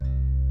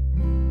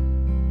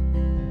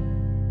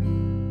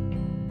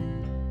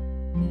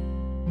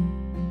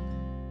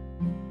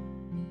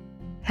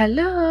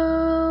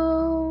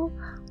Hello,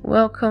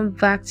 welcome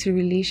back to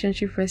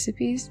Relationship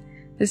Recipes.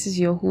 This is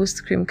your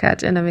host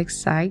Creamcat, and I'm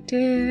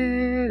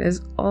excited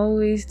as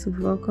always to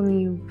welcome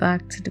you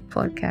back to the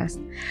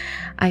podcast.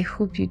 I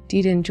hope you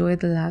did enjoy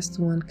the last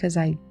one, because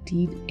I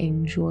did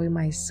enjoy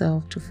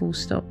myself to full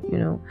stop.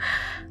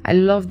 I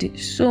loved it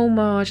so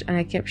much, and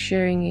I kept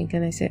sharing it,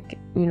 and I said,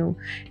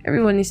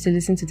 everyone needs to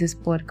listen to this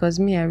pod, because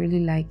me, I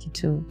really like it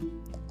too.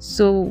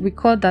 So we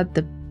called that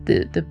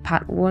the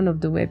part one of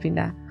the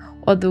webinar,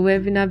 or the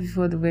webinar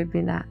before the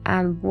webinar,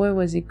 and boy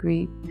was it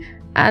great.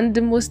 And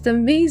the most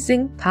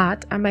amazing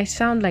part, I might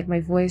sound like my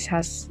voice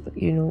has,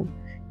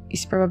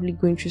 is probably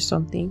going through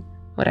something,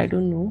 but I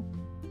don't know.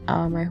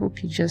 I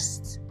hope you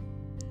just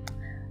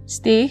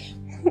stay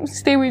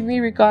with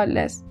me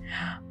regardless.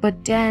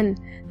 But then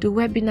the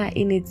webinar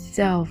in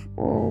itself,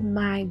 oh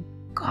my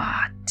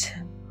God,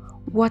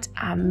 what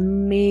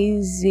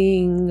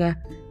amazing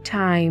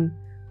time.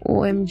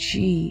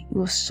 OMG, it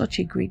was such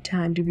a great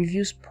time. The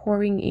reviews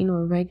pouring in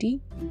already,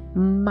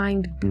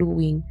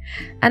 mind-blowing.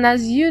 And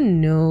as you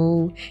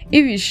know,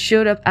 if you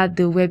showed up at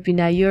the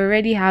webinar, you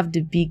already have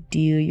the big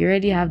deal, you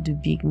already have the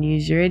big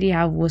news, you already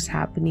have what's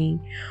happening.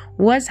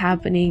 What's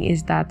happening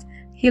is that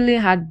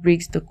Healing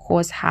Heartbreaks, the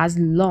course, has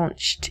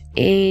launched.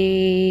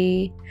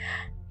 Yeah,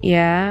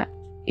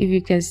 if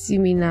you can see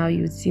me now,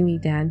 you would see me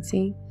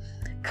dancing,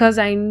 because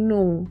I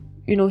know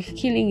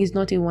healing is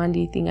not a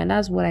one-day thing, and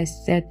that's what I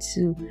said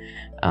to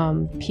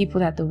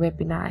people at the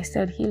webinar. I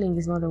said healing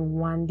is not a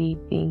one-day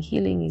thing.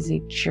 Healing is a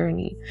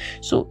journey.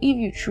 So if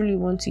you truly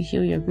want to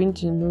heal, you're going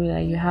to know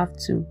that you have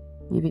to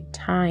give it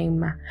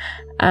time.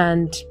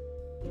 And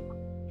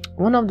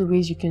one of the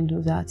ways you can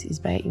do that is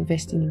by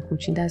investing in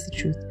coaching. That's the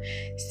truth.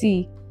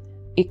 See,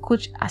 a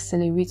coach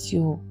accelerates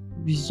your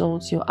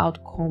results, your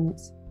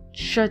outcomes,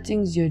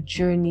 shortens your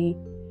journey,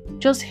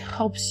 just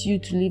helps you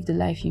to live the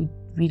life you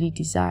really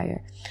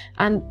desire.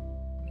 And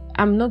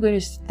I'm not going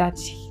to start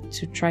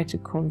to try to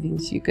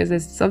convince you, because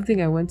there's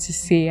something I want to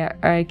say.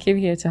 I came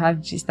here to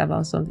have gist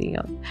about something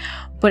else,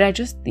 but I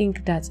just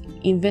think that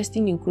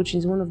investing in coaching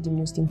is one of the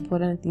most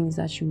important things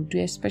that you will do,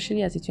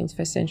 especially as a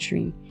 21st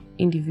century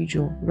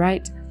individual,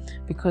 right?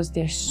 Because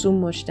there's so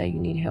much that you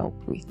need help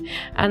with.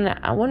 And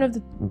one of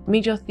the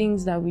major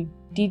things that we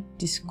did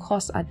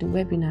discuss at the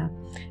webinar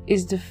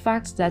is the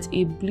fact that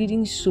a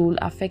bleeding soul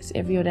affects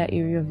every other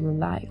area of your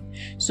life.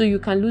 So you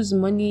can lose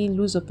money,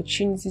 lose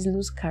opportunities,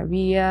 lose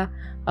career,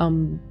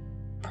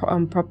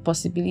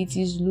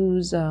 possibilities,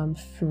 lose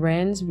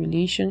friends,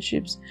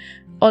 relationships,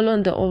 all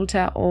on the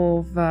altar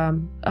of a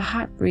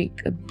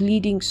heartbreak, a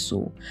bleeding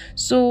soul.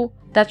 So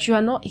that you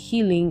are not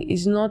healing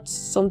is not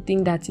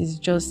something that is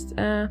just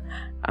I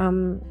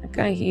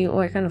can't heal,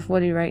 or I can't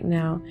afford it right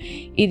now.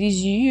 It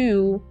is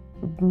you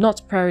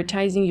not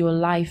prioritizing your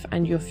life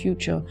and your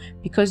future,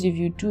 because if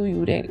you do, you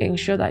would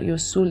ensure that your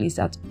soul is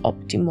at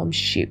optimum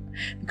shape.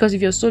 Because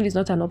if your soul is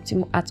not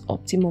at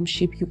optimum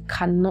shape, you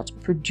cannot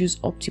produce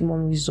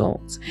optimum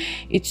results.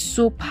 It's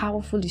so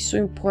powerful, it's so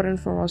important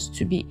for us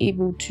to be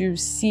able to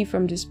see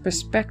from this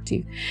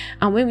perspective.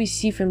 And when we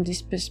see from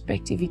this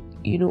perspective,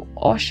 it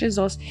ushers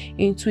us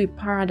into a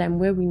paradigm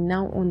where we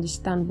now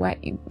understand why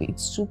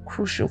it's so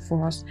crucial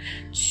for us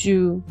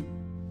to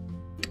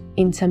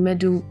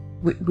intermeddle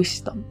with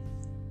wisdom.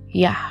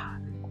 Yeah.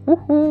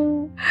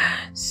 Woohoo.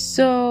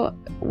 So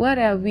what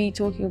are we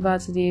talking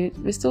about today?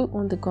 We're still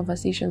on the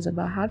conversations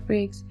about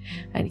heartbreaks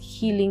and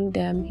healing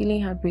them.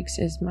 Healing Heartbreaks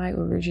is my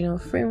original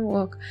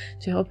framework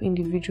to help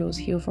individuals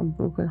heal from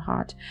broken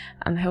heart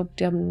and help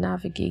them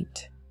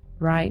navigate,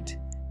 right?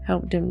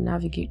 Help them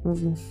navigate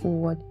moving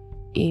forward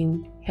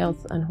in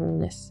health and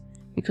wholeness,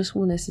 because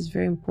wholeness is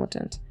very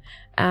important.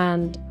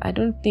 And I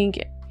don't think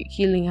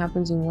healing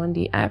happens in one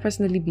day. I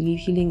personally believe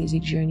healing is a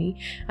journey,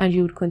 and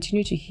you would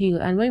continue to heal.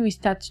 And when we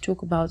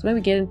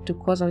get into the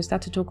course and we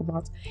start to talk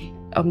about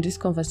this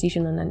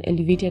conversation on an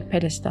elevated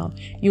pedestal,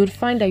 you would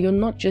find that you're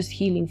not just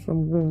healing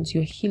from wounds,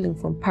 you're healing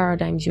from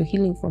paradigms, you're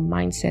healing from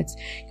mindsets,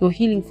 you're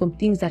healing from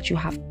things that you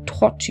have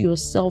taught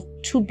yourself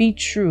to be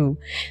true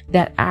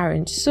that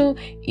aren't. So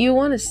you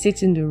want to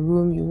sit in the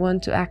room, you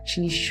want to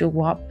actually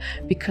show up,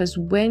 because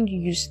when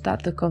you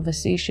start the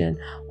conversation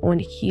on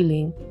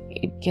healing,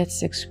 it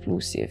gets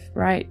explosive,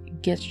 right?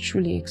 It gets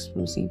truly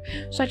explosive.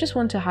 So I just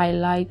want to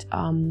highlight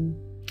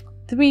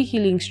 3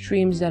 healing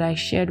streams that I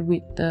shared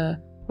with the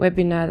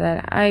webinar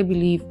that I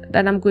believe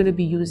that I'm going to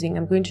be using.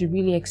 I'm going to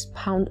really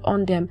expound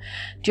on them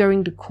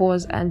during the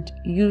course and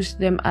use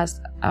them as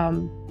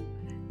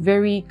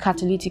very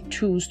catalytic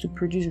tools to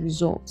produce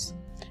results.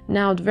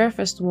 Now, the very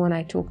first one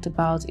I talked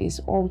about is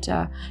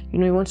alter.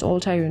 You want to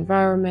alter your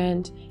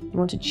environment. You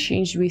want to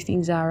change the way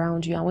things are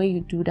around you. And when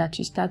you do that,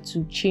 you start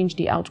to change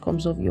the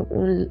outcomes of your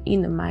own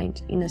inner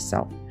mind, inner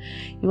self.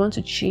 You want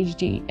to change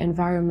the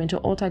environment, or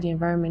alter the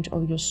environment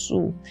of your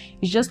soul.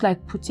 It's just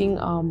like putting,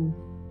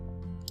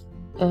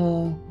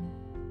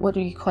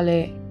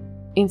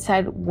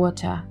 inside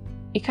water.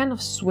 It kind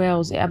of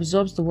swells, it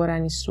absorbs the water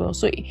and it swells.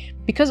 So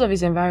because of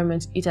its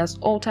environment, it has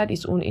altered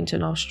its own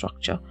internal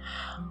structure.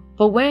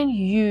 But when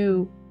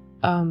you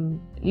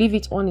leave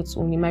it on its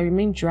own, it might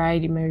remain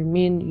dried, it might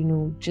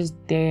remain, just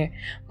there.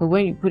 But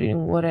when you put it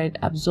in water, it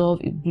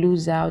absorbs, it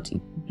blows out,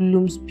 it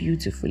blooms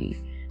beautifully.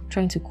 I'm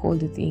trying to call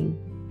the thing.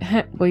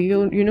 But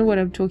you know what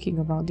I'm talking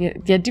about. There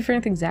are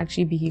different things that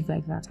actually behave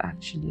like that,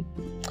 actually.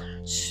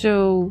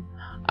 So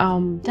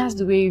that's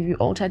the way if you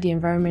alter the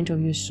environment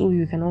of your soul,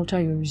 you can alter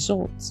your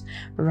results,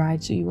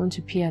 right? So you want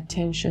to pay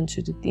attention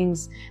to the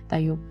things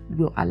that you're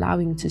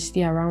allowing to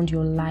stay around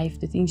your life,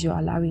 the things you're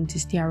allowing to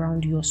stay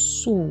around your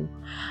soul.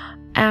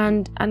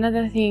 And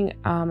another thing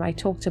I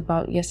talked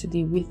about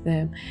yesterday with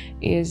them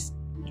is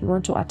you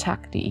want to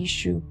attack the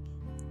issue.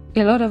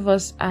 A lot of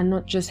us are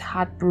not just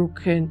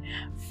heartbroken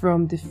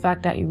from the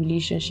fact that a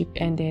relationship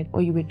ended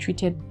or you were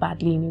treated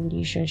badly in a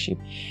relationship.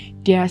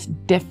 There's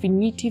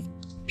definitive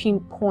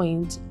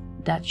pinpoint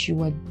that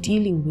you are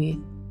dealing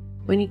with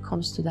when it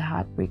comes to the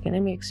heartbreak. And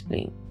let me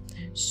explain.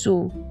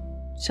 So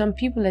some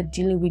people are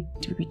dealing with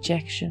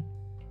rejection,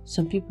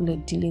 some people are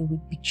dealing with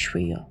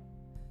betrayal,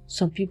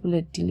 some people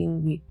are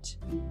dealing with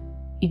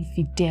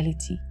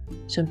infidelity,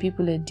 some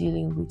people are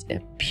dealing with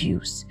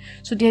abuse.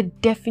 So there are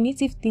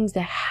definitive things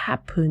that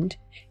happened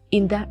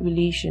in that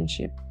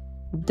relationship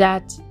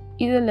that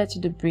either led to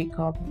the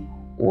breakup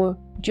or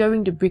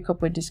during the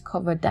breakup were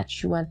discovered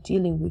that you are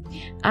dealing with.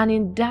 And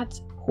in that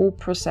whole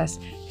process,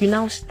 you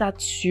now start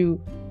to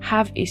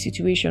have a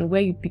situation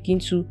where you begin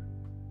to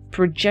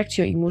project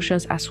your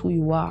emotions as who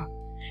you are.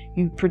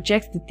 You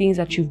project the things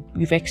that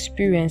you've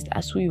experienced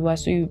as who you are.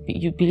 So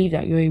you believe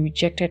that you're a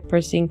rejected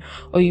person,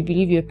 or you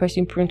believe you're a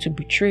person prone to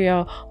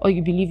betrayal, or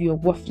you believe you're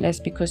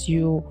worthless because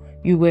you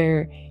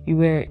were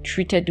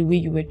treated the way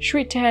you were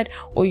treated,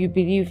 or you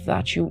believe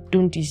that you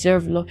don't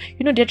deserve love.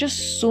 There are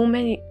just so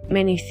many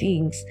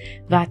things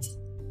that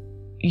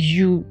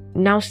you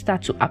now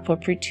start to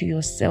appropriate to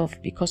yourself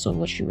because of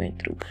what you went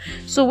through.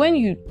 So when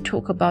you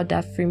talk about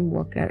that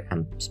framework that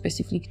I'm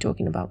specifically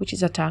talking about, which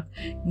is attack,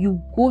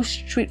 you go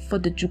straight for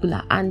the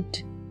jugular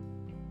and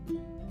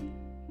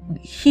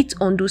hit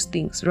on those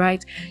things,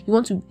 right? You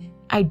want to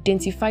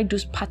identify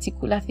those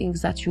particular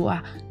things that you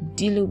are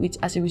dealing with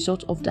as a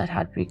result of that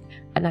heartbreak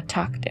and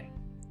attack them,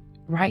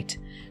 right?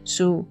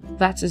 So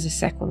that is the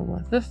second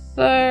one. The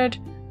third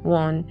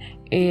one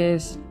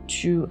is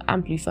to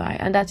amplify,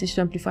 and that is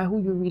to amplify who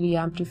you really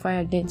are, amplify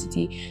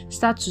identity,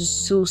 start to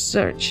soul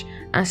search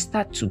and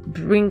start to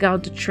bring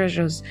out the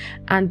treasures.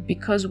 And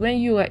because when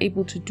you are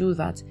able to do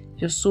that,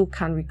 your soul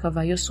can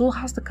recover. Your soul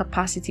has the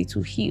capacity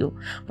to heal,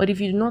 but if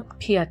you do not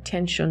pay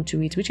attention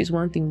to it, which is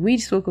one thing we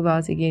spoke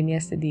about again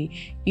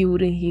yesterday, it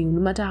wouldn't heal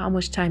no matter how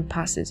much time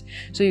passes.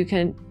 So you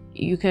can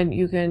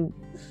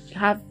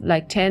have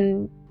like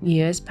 10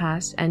 years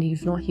pass and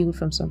you've not healed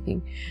from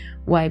something.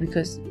 Why?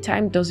 Because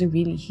time doesn't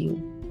really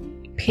heal.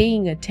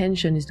 Paying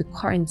attention is the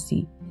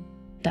currency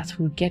that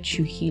will get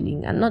you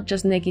healing, and not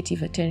just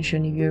negative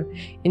attention. If you're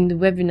in the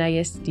webinar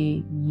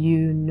yesterday,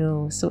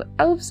 So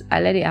oops, I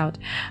let it out.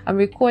 I'm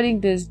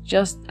recording this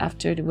just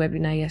after the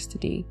webinar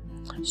yesterday.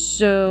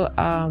 So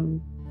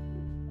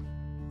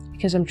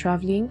because I'm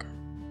traveling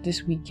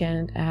this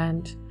weekend,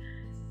 and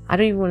I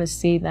don't even want to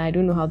say that. I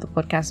don't know how the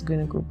podcast is going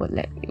to go, but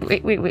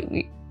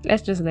wait.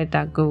 Let's just let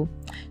that go.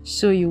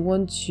 So you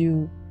want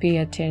to pay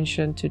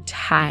attention to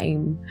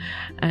time,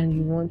 and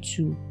you want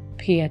to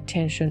pay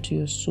attention to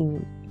your soul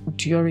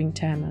during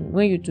time. And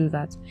when you do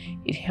that,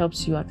 it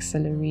helps you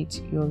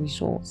accelerate your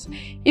results.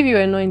 If you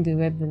are not in the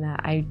webinar,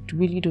 I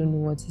really don't know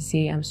what to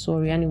say. I'm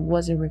sorry. And it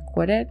wasn't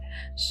recorded,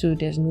 so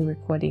there's no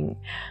recording.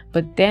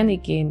 But then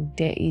again,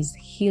 there is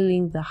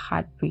healing the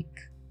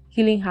heartbreak.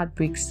 Healing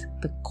heartbreaks,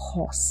 the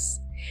course,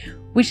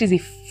 which is a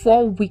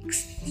 4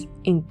 weeks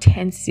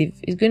intensive.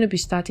 It's going to be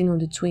starting on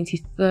the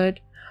 24th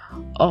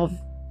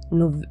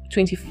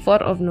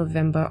of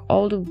November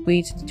all the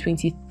way to the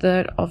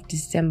 23rd of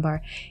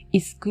December.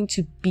 It's going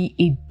to be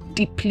a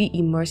deeply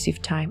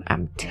immersive time.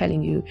 I'm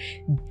telling you,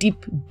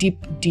 deep.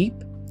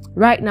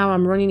 Right now,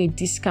 I'm running a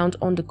discount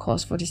on the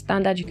course. For the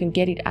standard, you can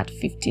get it at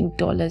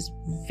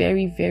 $15.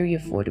 Very, very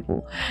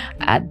affordable.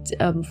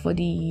 For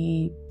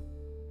the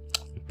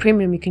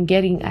premium, you can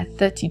get it at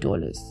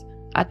 $30.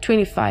 At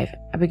 $25,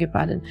 I beg your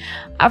pardon.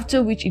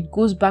 After which it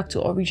goes back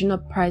to original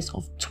price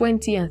of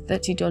 $20 and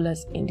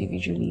 $30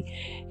 individually.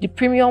 The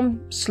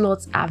premium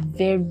slots are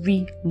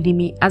very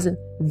limited,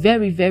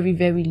 very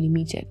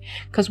limited.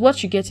 Because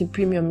what you get in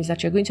premium is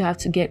that we're going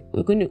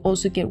to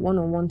also get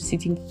one-on-one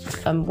sitting,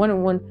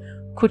 one-on-one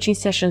coaching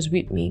sessions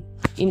with me.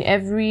 In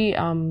every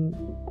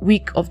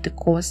week of the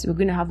course, we're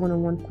going to have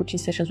one-on-one coaching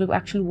sessions where we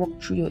actually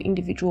walk through your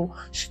individual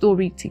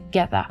story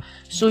together.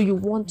 So you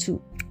want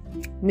to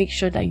make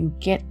sure that you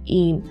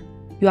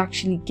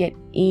actually get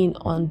in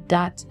on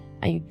that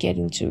and you get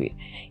into it.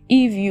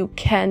 If you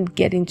can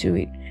get into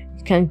it,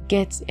 you can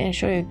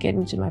ensure you get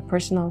into my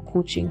personal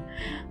coaching,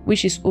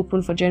 which is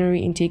open for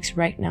January intakes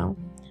right now.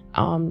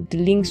 The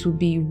links will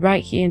be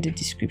right here in the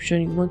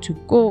description. You want to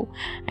go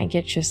and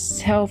get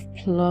yourself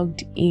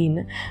plugged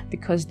in,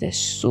 because there's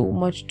so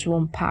much to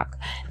unpack.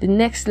 The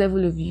next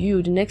level of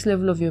you, the next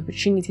level of your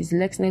opportunities, the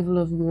next level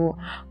of your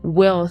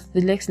wealth,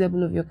 the next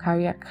level of your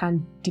career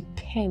can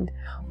depend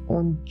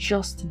on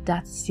just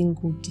that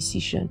single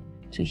decision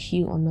to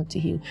heal or not to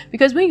heal.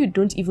 Because when you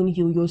don't even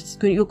heal,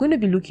 you're going to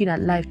be looking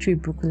at life through a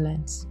broken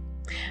lens.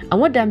 And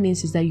what that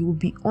means is that you will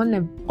be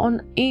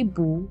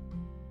unable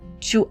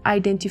to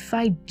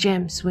identify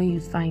gems when you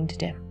find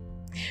them.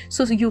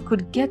 So you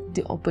could get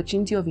the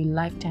opportunity of a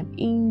lifetime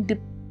in the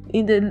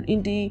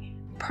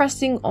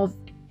person of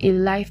a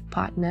life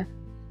partner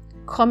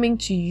coming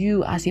to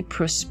you as a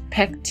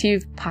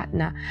prospective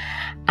partner,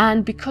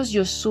 and because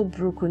you're so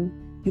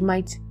broken, you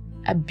might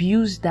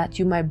abuse that,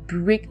 you might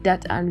break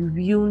that and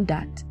ruin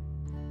that,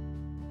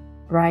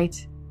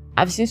 right?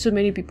 I've seen so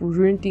many people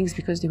ruin things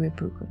because they were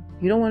broken.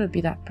 You don't want to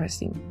be that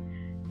person.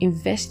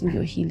 Invest in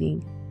your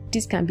healing.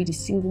 This can be the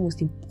single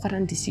most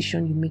important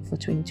decision you make for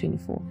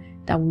 2024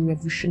 that will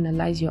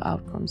revolutionize your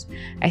outcomes.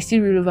 I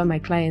still roll over my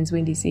clients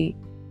when they say,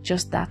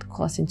 just that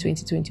course in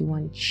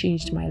 2021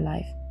 changed my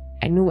life.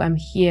 I know I'm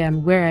here,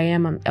 I'm where I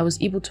am. I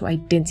was able to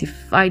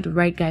identify the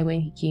right guy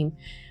when he came,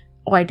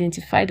 or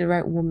identify the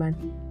right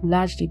woman,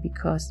 largely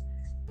because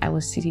I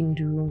was sitting in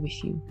the room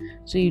with you.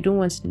 So you don't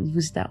want to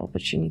lose that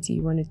opportunity.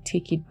 You want to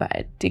take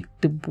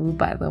the bull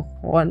by the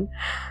horn,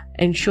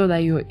 ensure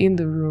that you're in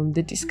the room.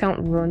 The discount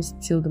runs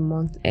till the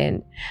month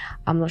end.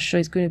 I'm not sure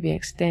it's going to be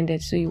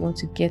extended, so you want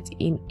to get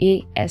in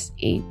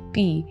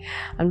ASAP.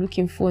 I'm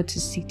looking forward to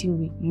sitting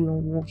with you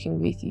and walking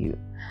with you.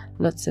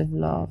 Lots of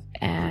love,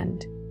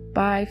 and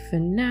bye for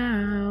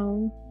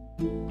now.